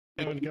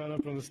haven't gone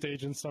up on the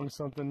stage and sung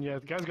something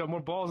yet. The guy's got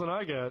more balls than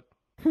I got.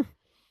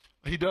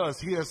 He does.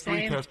 He has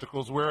 3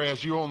 testicles,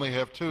 whereas you only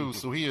have 2,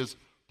 so he is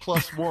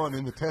 +1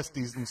 in the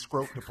testes and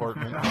scrote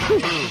department.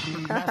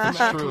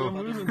 That's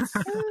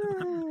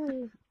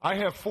true. I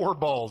have 4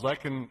 balls. I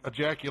can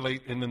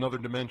ejaculate in another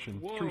dimension.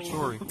 Whoa. True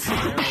story.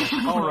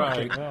 All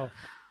right. Wow.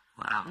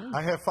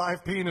 I have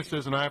 5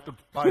 penises, and I have to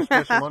buy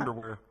special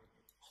underwear.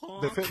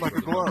 They fit like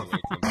a glove.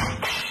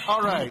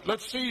 All right.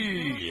 Let's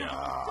see.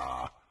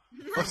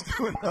 Let's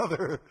do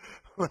another.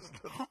 Let's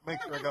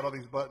make sure I got all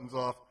these buttons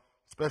off.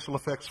 Special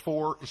Effects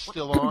 4 is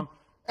still on.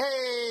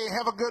 Hey,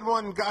 have a good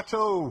one,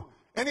 Gato.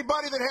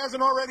 Anybody that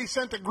hasn't already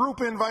sent a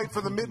group invite for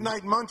the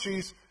Midnight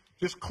Munchies,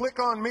 just click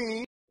on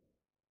me.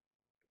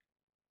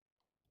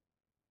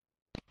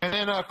 And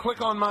then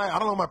click on my,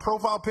 my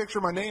profile picture,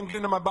 my name's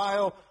into my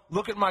bio.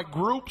 Look at my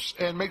groups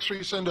and make sure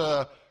you send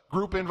a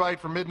group invite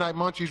for Midnight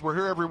Munchies. We're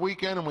here every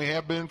weekend, and we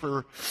have been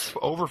for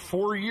over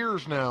 4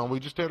 years now. We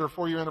just had our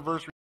 4-year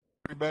anniversary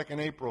back in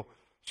April.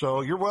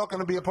 So you're welcome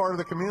to be a part of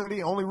the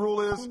community. Only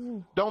rule is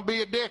don't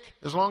be a dick.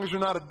 As long as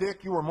you're not a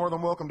dick, you are more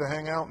than welcome to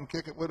hang out and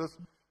kick it with us.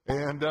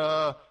 And,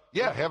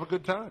 yeah, have a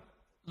good time.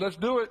 Let's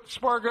do it.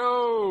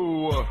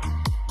 Spargo.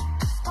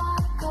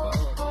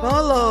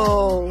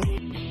 Follow.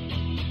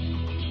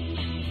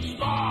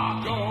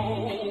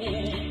 Spargo.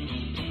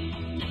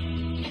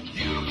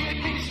 You get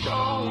me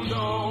stoned,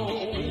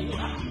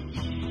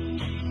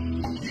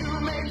 you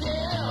make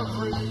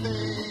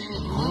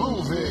everything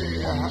groovy.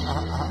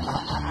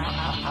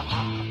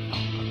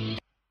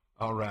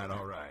 All right.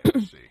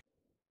 Let's see.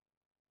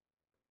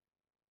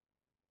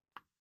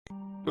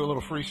 Do a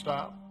little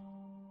freestyle.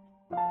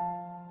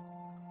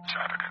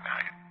 Saturday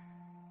night,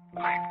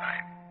 late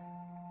night,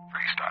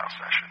 freestyle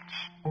sessions.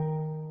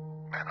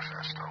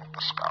 Manifesto,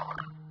 the scholar.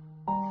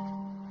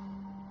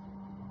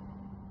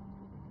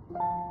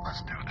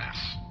 Let's do this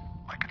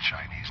like a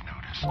Chinese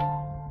nudist.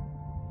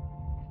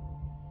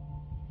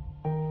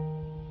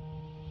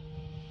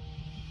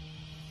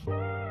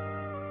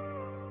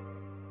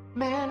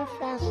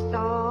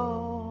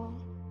 Manifesto,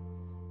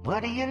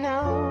 what do you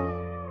know?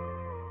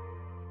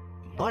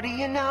 What do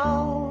you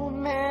know,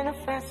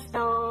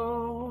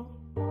 Manifesto?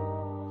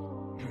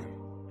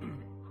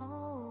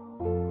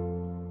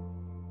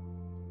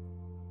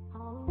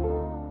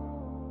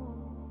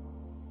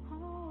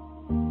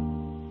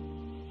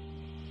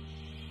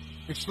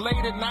 It's late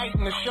at night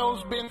and the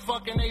show's been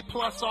fucking A+,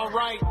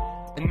 alright.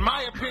 In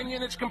my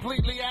opinion, it's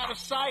completely out of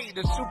sight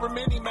as Super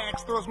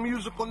Minimax throws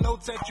musical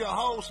notes at your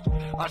host.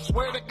 I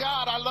swear to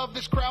God, I love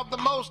this crowd the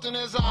most, and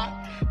as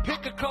I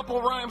pick a couple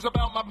rhymes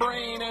about my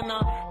brain and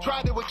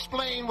try to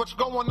explain what's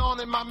going on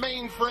in my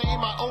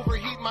mainframe, I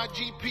overheat my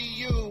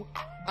GPU.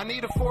 I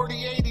need a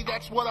 4080,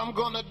 that's what I'm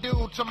gonna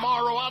do.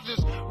 Tomorrow I'll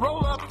just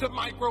roll up to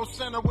Micro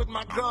Center with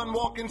my gun,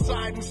 walk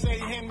inside and say,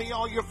 hand me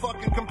all your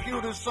fucking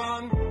computers,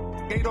 son.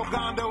 Gato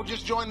Gondo,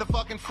 just join the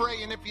fucking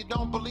fray, and if you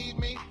don't believe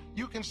me,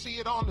 you can see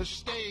it on the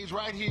stage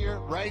right here,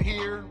 right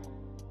here.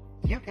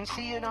 You can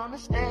see it on the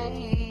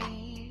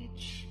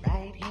stage,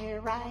 right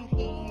here, right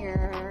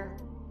here.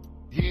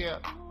 Yeah,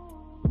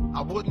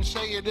 I wouldn't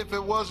say it if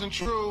it wasn't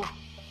true.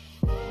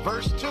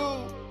 Verse 2,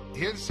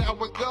 here's how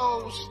it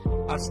goes.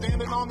 I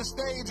standing on the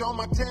stage on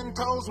my 10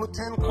 toes with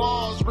 10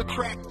 claws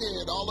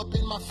retracted, all up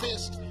in my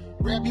fist.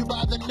 Grab you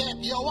by the neck,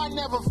 yo, I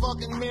never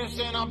fucking miss,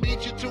 and I'll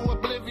beat you to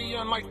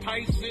oblivion like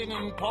Tyson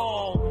and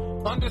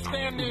Paul.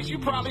 Understand this, you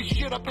probably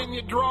shit up in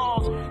your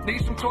drawers.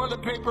 Need some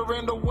toilet paper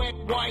and a wet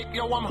wipe.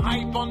 Yo, I'm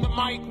hype on the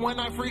mic when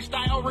I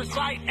freestyle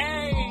recite.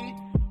 Hey,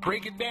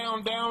 break it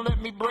down,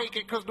 let me break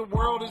it, cause the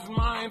world is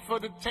mine for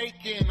the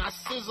taking. I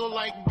sizzle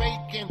like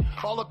bacon,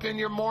 all up in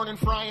your morning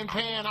frying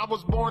pan. I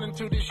was born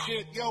into this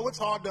shit, yo, it's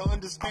hard to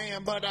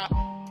understand, but I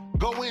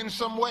go in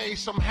some way,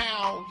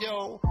 somehow,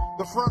 yo.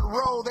 The front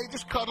row, they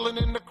just cuddling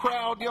in the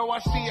crowd, yo. I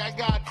see I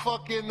got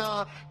fucking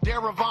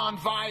Darevon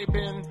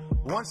vibing.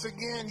 Once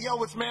again,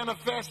 yo, it's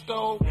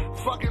Manifesto,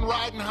 fucking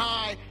riding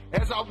high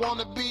as I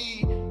wanna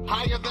be.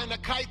 Higher than a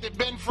kite that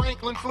Ben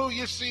Franklin flew,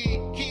 you see.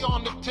 Key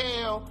on the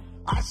tail.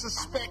 I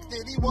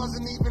suspected he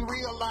wasn't even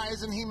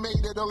realizing he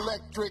made it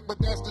electric, but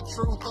that's the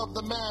truth of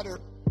the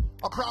matter.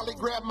 I'll probably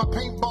grab my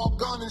paintball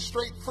gun and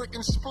straight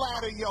frickin'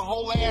 splatter your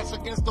whole ass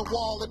against the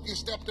wall if you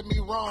step to me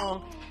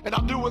wrong. And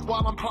I'll do it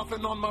while I'm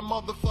puffing on my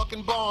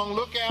motherfucking bong.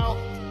 Look out.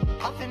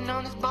 Puffing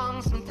on his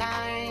bong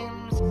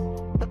sometimes,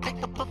 but pick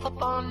a puff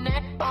up on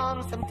that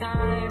bong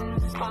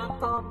sometimes.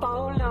 Sparko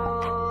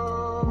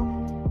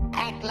Polo,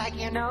 act like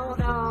you know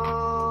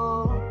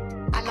though.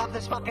 I love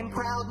this fucking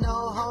crowd,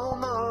 no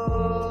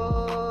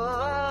homo.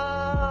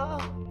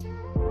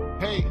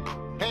 Hey,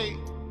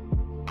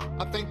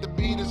 I think the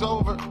beat is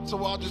over,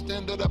 so I'll just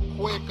end it up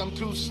quick. I'm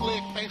too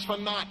slick, thanks for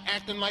not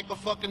acting like a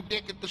fucking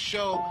dick at the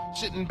show.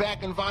 Sitting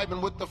back and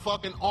vibing with the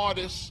fucking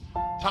artists.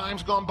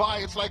 Time's gone by,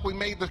 it's like we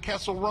made the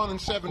Kessel Run in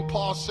 7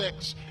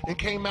 parsecs and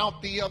came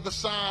out the other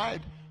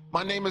side.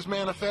 My name is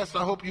Manifest,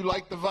 I hope you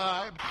like the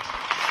vibe.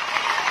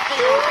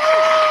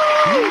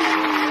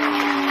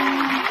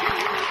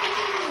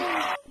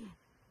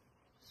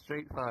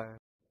 Straight fire.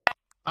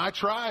 I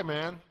try,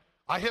 man.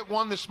 I hit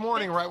one this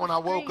morning right when I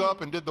woke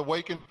up and did the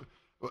wake and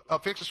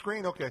fix the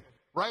screen. Okay.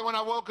 Right when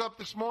I woke up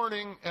this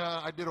morning,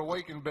 I did a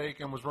wake and bake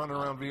and was running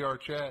around VR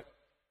chat,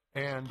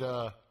 and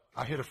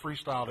I hit a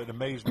freestyle that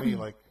amazed me.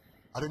 Like,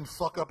 I didn't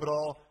fuck up at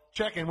all.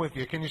 Check in with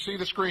you. Can you see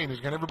the screen?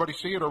 Can everybody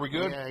see it? Are we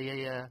good?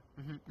 Yeah.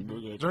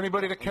 Is there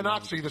anybody that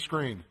cannot see the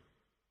screen?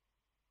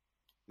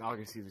 Now I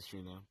can see the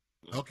screen now.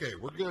 Okay,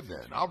 we're good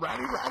then. All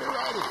righty.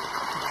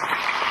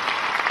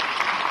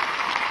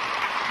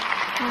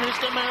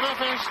 Mr.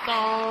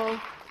 Manifesto.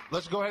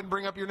 Let's go ahead and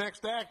bring up your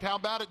next act. How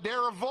about it,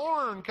 Dara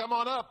Vorn? Come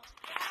on up.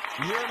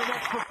 You're the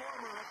next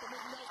performer at the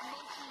Midnight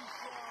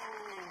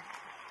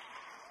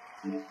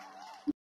Munchies Show.